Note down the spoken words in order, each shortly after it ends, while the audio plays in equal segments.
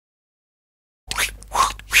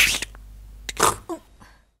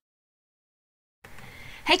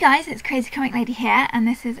Hey guys, it's Crazy Comic Lady here, and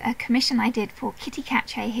this is a commission I did for Kitty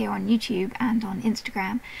Catche here on YouTube and on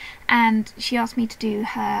Instagram, and she asked me to do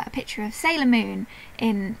her a picture of Sailor Moon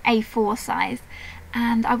in A4 size,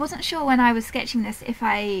 and I wasn't sure when I was sketching this if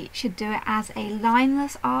I should do it as a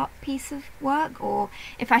lineless art piece of work or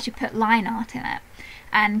if I should put line art in it.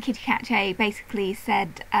 And Kitty Catche basically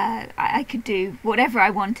said I could do whatever I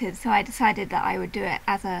wanted, so I decided that I would do it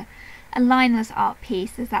as a lineless art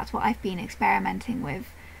piece, as that's what I've been experimenting with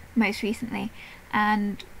most recently.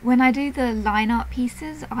 And when I do the line art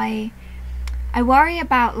pieces, I worry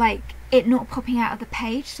about like it not popping out of the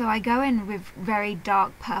page, so I go in with very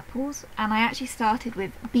dark purples, and I actually started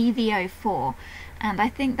with BV04, and I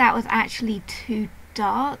think that was actually too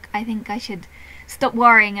dark. I think I should stop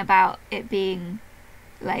worrying about it being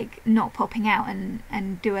like not popping out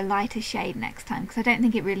and do a lighter shade next time, because I don't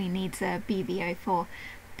think it really needs a BV04.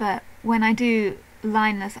 But when I do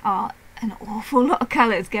lineless art, an awful lot of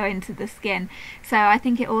colours go into the skin, so I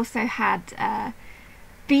think it also had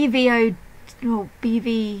BV00,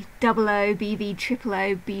 BV00, BV triple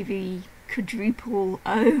O, BV quadruple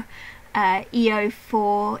O,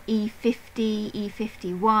 E04, E50,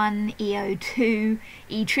 E51, E02,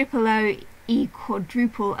 E triple O, E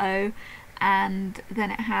quadruple O, and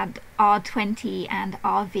then it had R20 and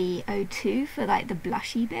RV02 for like the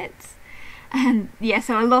blushy bits. And yeah,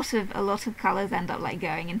 so a lot of colours end up like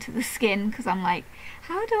going into the skin, because I'm like,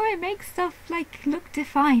 how do I make stuff like look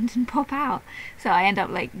defined and pop out? So I end up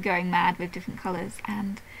like going mad with different colours,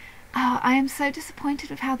 and I am so disappointed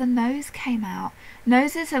with how the nose came out.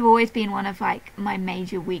 Noses have always been one of like my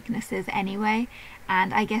major weaknesses anyway,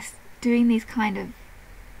 and I guess doing these kind of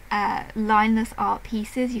lineless art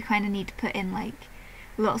pieces, you kind of need to put in like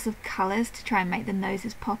lots of colours to try and make the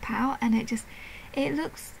noses pop out, and it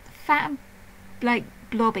looks fat and like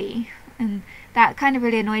blobby, and that kind of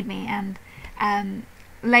really annoyed me. And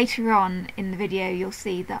later on in the video you'll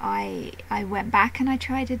see that I went back and I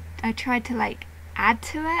tried to like add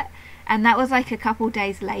to it, and that was like a couple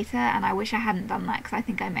days later, and I wish I hadn't done that because I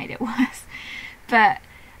think I made it worse. But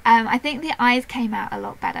I think the eyes came out a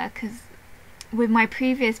lot better, because with my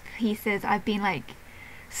previous pieces I've been like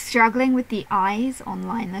struggling with the eyes on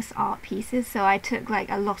lineless art pieces, so I took like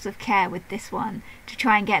a lot of care with this one to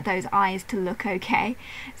try and get those eyes to look okay.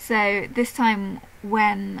 So this time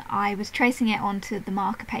when I was tracing it onto the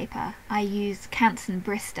marker paper, I used Canson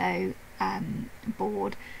Bristol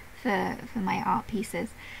board for my art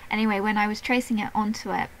pieces. Anyway, when I was tracing it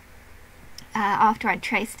onto it, after I'd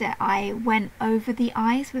traced it, I went over the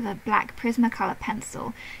eyes with a black Prismacolor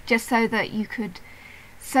pencil, just so that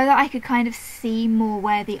I could kind of see more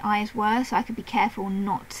where the eyes were, so I could be careful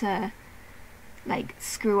not to like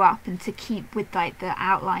screw up and to keep with like the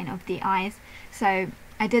outline of the eyes. So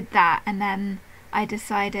I did that, and then I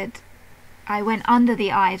decided I went under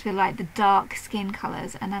the eyes with like the dark skin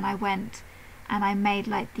colours, and then I went and I made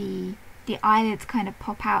like the eyelids kind of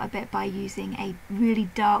pop out a bit by using a really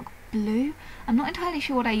dark blue. I'm not entirely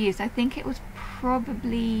sure what I used. I think it was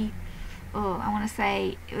probably, I want to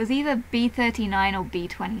say it was either B39 or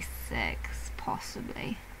B26,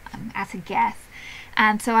 possibly, at a guess.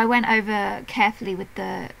 And so I went over carefully with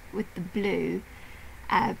the blue,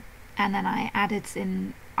 and then I added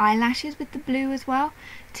in eyelashes with the blue as well.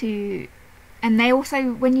 And they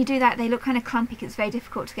also, when you do that, they look kind of clumpy, because it's very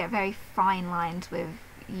difficult to get very fine lines with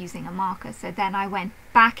using a marker. So then I went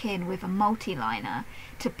back in with a multi-liner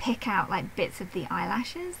to pick out like bits of the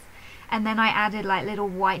eyelashes. And then I added like little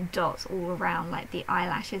white dots all around like the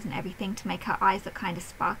eyelashes and everything to make her eyes look kind of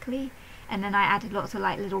sparkly. And then I added lots of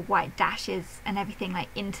like little white dashes and everything like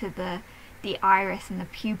into the iris and the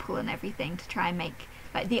pupil and everything to try and make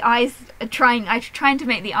like the eyes trying to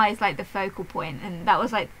make the eyes like the focal point. And that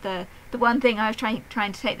was like the one thing I was trying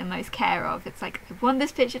to take the most care of. It's like, I want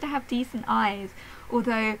this picture to have decent eyes,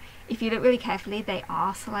 although if you look really carefully they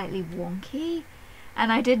are slightly wonky.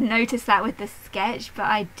 And I did notice that with the sketch, but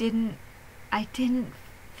I didn't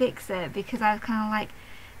fix it, because I was kind of like,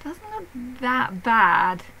 it doesn't look that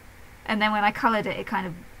bad. And then when I coloured it, it kind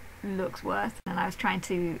of looks worse, and I was trying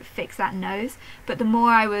to fix that nose. But the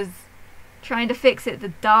more I was trying to fix it,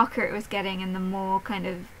 the darker it was getting, and the more kind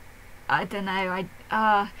of, I don't know,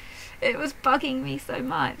 it was bugging me so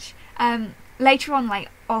much. Later on, like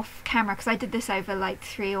off camera, because I did this over like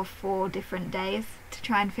 3 or 4 different days to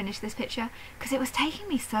try and finish this picture, because it was taking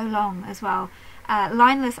me so long as well.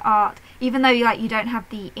 Lineless art, even though you don't have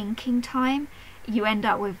the inking time, you end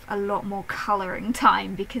up with a lot more colouring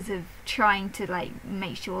time, because of trying to like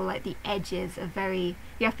make sure like the edges are you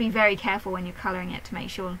have to be very careful when you're colouring it to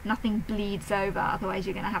make sure nothing bleeds over, otherwise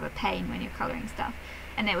you're going to have a pain when you're colouring stuff.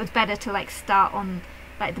 And it was better to like start on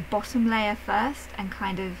like the bottom layer first and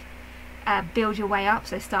kind of build your way up.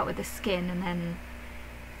 So start with the skin and then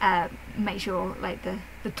make sure like the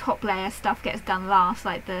top layer stuff gets done last,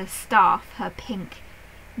 like the staff, her pink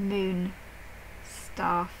moon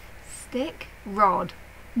staff stick rod,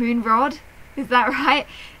 moon rod, is that right?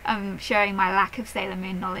 I'm showing my lack of Sailor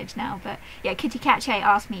Moon knowledge now, but yeah, Kitty Catche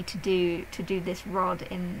asked me to do this rod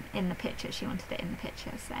in the picture. She wanted it in the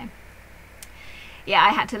picture, so yeah, I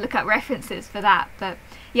had to look up references for that. But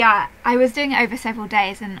yeah, I was doing it over several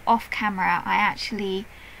days, and off camera I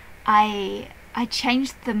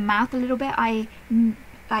changed the mouth a little bit. I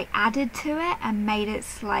like added to it and made it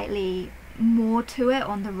slightly more to it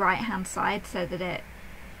on the right hand side, so that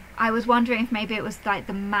I was wondering if maybe it was like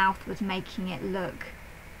the mouth was making it look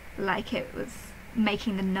like it was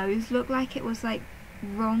making the nose look like it was like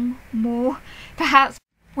wrong more, perhaps.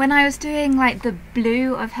 When I was doing like the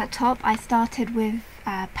blue of her top, I started with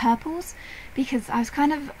purples, because I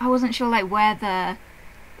wasn't sure like where the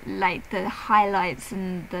highlights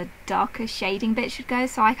and the darker shading bit should go,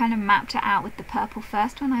 so I kind of mapped it out with the purple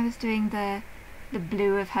first when I was doing the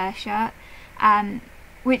blue of her shirt,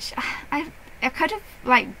 which I could have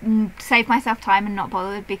like saved myself time and not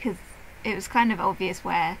bothered, because it was kind of obvious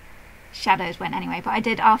where shadows went anyway. But I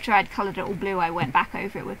did, after I'd coloured it all blue, I went back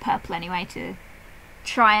over it with purple anyway to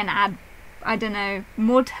try and add, I don't know,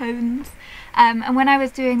 more tones. And when I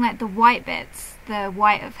was doing like the white bits, the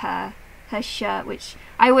white of her shirt, which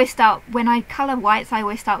I always start, when I colour whites I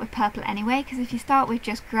always start with purple anyway, because if you start with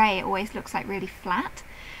just grey it always looks like really flat.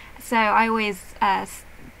 So I always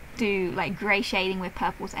do like grey shading with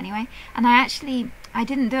purples anyway. And I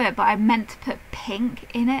didn't do it, but I meant to put pink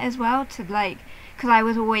in it as well, to like, because I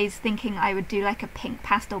was always thinking I would do like a pink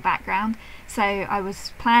pastel background, so I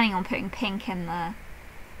was planning on putting pink in her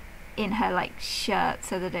like shirt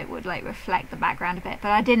so that it would like reflect the background a bit,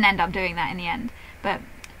 but I didn't end up doing that in the end. But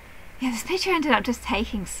yeah, this picture ended up just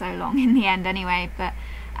taking so long in the end anyway. But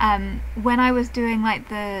when I was doing like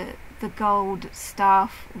the gold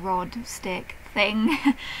staff rod stick thing,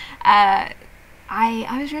 I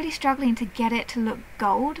was really struggling to get it to look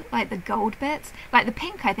gold, like the gold bits. Like the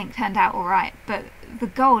pink I think turned out alright, but the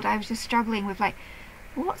gold I was just struggling with, like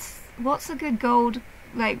what's a good gold,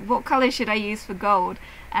 like what colour should I use for gold?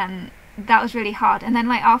 And that was really hard. And then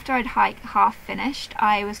like after I'd half finished,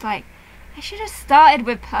 I was like, I should have started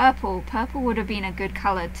with purple. Purple would have been a good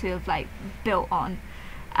colour to have like built on,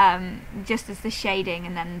 just as the shading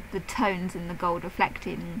and then the tones and the gold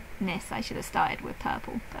reflectingness. I should have started with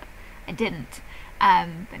purple, but I didn't.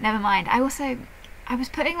 But never mind. I was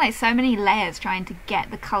putting like so many layers trying to get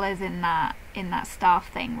the colours in that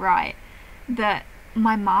staff thing right, that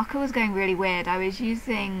my marker was going really weird. I was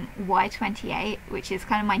using Y28, which is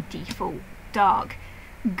kind of my default dark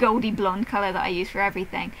goldy blonde colour that I use for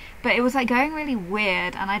everything, but it was like going really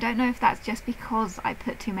weird, and I don't know if that's just because I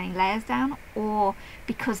put too many layers down or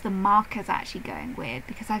because the marker's actually going weird,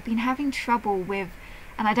 because I've been having trouble with,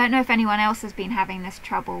 and I don't know if anyone else has been having this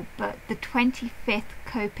trouble, but the 25th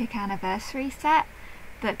Copic anniversary set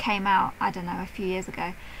that came out, I don't know, a few years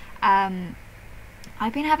ago,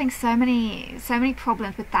 I've been having so many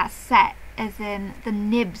problems with that set, as in the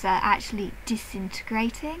nibs are actually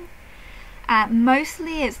disintegrating.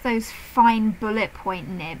 Mostly it's those fine bullet point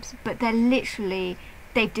nibs, but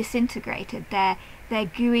they've disintegrated. They're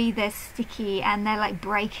gooey, they're sticky, and they're like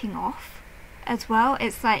breaking off as well.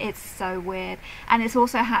 It's like, it's so weird. And it's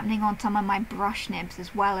also happening on some of my brush nibs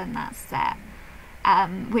as well in that set,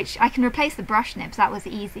 which I can replace the brush nibs. That was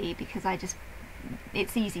easy, because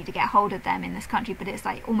it's easy to get hold of them in this country, but it's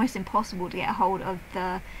like almost impossible to get a hold of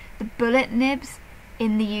the bullet nibs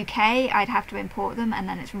in the UK. I'd have to import them, and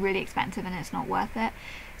then it's really expensive and it's not worth it.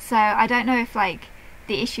 So I don't know if like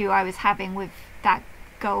the issue I was having with that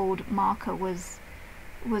gold marker was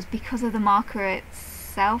because of the marker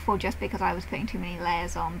itself, or just because I was putting too many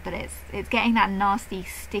layers on. But it's getting that nasty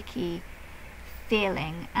sticky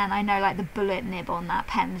feeling, and I know like the bullet nib on that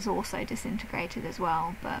pen is also disintegrated as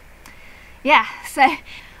well. But yeah, so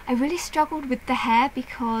I really struggled with the hair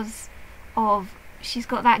because of, she's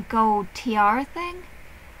got that gold tiara thing,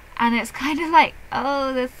 and it's kind of like,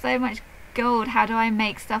 oh, there's so much gold, how do I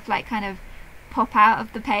make stuff like kind of pop out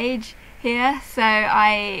of the page here? So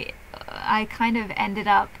I kind of ended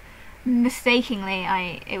up mistakenly,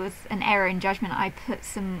 it was an error in judgment, I put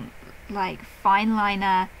some like fine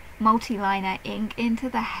liner, multi-liner ink into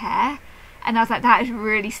the hair, and I was like, that is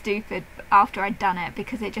really stupid after I'd done it,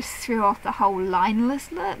 because it just threw off the whole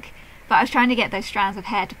lineless look. But I was trying to get those strands of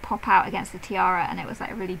hair to pop out against the tiara, and it was like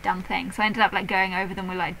a really dumb thing. So I ended up like going over them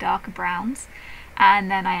with like darker browns, and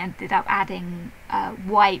then I ended up adding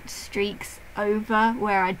white streaks over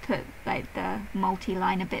where I'd put like the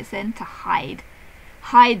multi-liner bits in to hide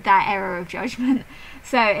that error of judgment.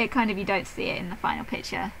 So it kind of, you don't see it in the final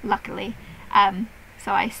picture, luckily.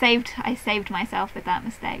 So I saved myself with that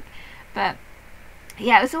mistake. But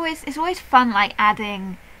yeah, it's always fun like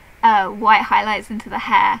adding white highlights into the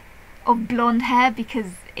hair of blonde hair,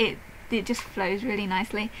 because it just flows really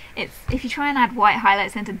nicely. If you try and add white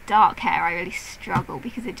highlights into dark hair, I really struggle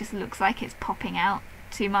because it just looks like it's popping out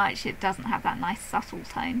too much. It doesn't have that nice subtle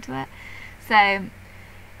tone to it. So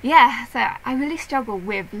yeah, so I really struggle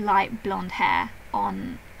with light blonde hair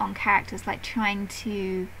on characters, like trying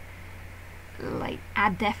to like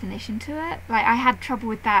add definition to it. Like I had trouble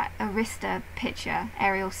with that Arista picture,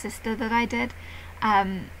 Ariel's sister, that I did.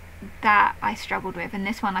 That I struggled with, and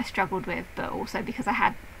this one I struggled with, but also because I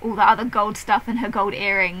had all the other gold stuff and her gold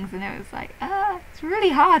earrings, and it was like, it's really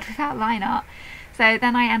hard without line art. So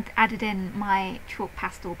then I added in my chalk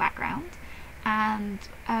pastel background, and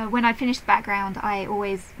when I finish the background, I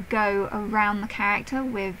always go around the character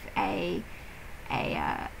with an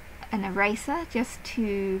eraser, just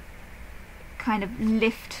to kind of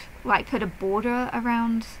lift, like put a border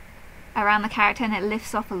around the character, and it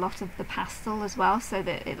lifts off a lot of the pastel as well, so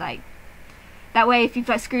that it like, that way if you've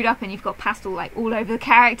like screwed up and you've got pastel like all over the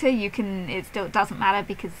character, it still doesn't matter,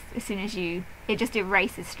 because as soon as it just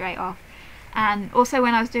erases straight off. And also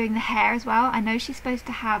when I was doing the hair as well, I know she's supposed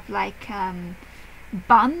to have like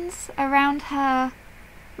buns around her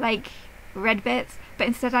like red bits, but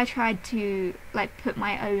instead I tried to like put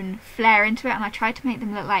my own flair into it, and I tried to make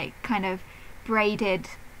them look like kind of braided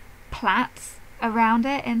plaits around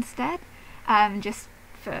it instead, just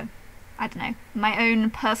for, I don't know, my own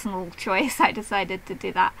personal choice. I decided to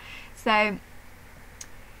do that. So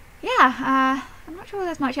yeah, I'm not sure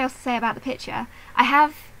there's much else to say about the picture. I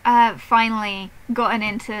have finally gotten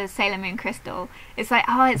into Sailor Moon Crystal. It's like,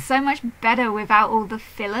 it's so much better without all the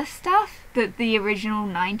filler stuff that the original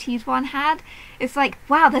 90s one had. It's like,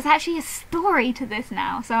 wow, there's actually a story to this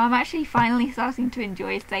now. So I'm actually finally starting to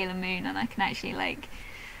enjoy Sailor Moon, and I can actually like,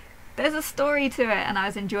 there's a story to it, and I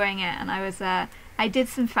was enjoying it. And I did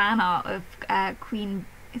some fan art of Queen,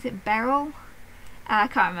 is it Beryl? I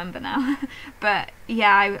can't remember now. But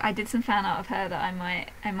yeah, I did some fan art of her that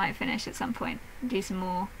I might finish at some point. Do some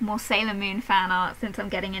more Sailor Moon fan art, since I'm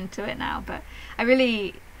getting into it now. But I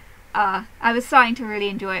really, I was starting to really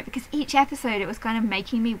enjoy it, because each episode it was kind of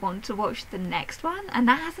making me want to watch the next one, and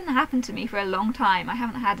that hasn't happened to me for a long time. I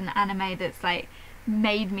haven't had an anime that's like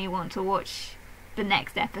made me want to watch the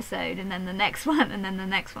next episode and then the next one and then the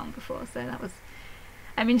next one before. So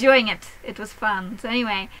I'm enjoying it. It was fun. So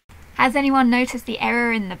anyway, has anyone noticed the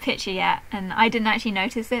error in the picture yet? And I didn't actually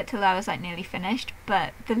notice it till I was like nearly finished,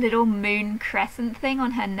 but the little moon crescent thing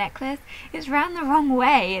on her necklace is round the wrong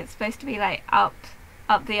way. It's supposed to be like up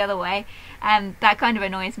the other way, and that kind of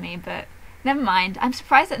annoys me, but never mind. I'm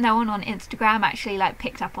surprised that no one on Instagram actually like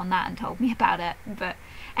picked up on that and told me about it. But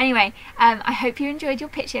anyway, I hope you enjoyed your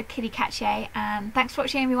picture, Kitty Cache, and thanks for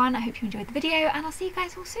watching everyone. I hope you enjoyed the video, and I'll see you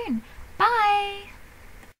guys all soon. Bye!